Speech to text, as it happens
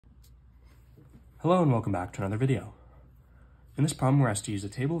Hello and welcome back to another video. In this problem, we're asked to use a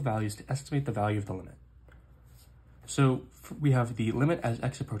table of values to estimate the value of the limit. So we have the limit as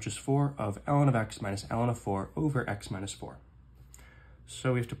x approaches 4 of ln of x minus ln of 4 over x minus 4.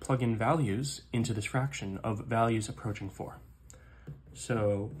 So we have to plug in values into this fraction of values approaching 4.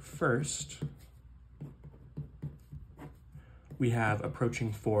 So first, we have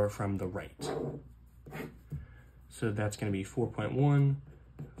approaching 4 from the right. So that's going to be 4.1,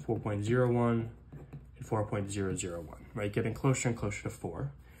 4.01, and 4.001, right? Getting closer and closer to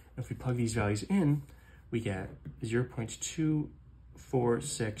 4. If we plug these values in, we get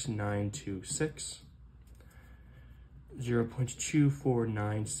 0.246926,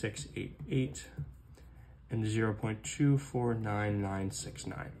 0.249688, and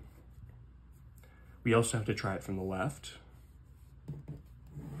 0.249969. We also have to try it from the left.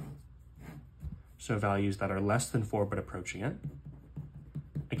 So values that are less than 4 but approaching it.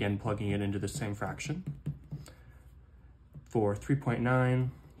 Again, plugging it into the same fraction. For 3.9,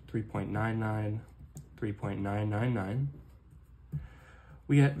 3.99, 3.999,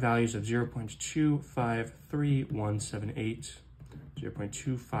 we get values of 0.253178,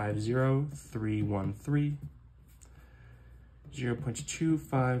 0.250313,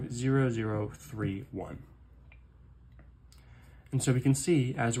 0.250031. And so we can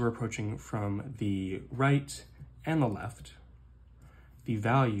see, as we're approaching from the right and the left, the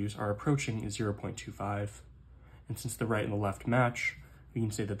values are approaching 0.25. And since the right and the left match, we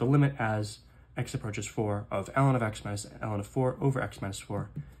can say that the limit as x approaches 4 of ln of x minus ln of 4 over x minus 4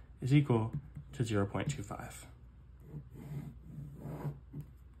 is equal to 0.25.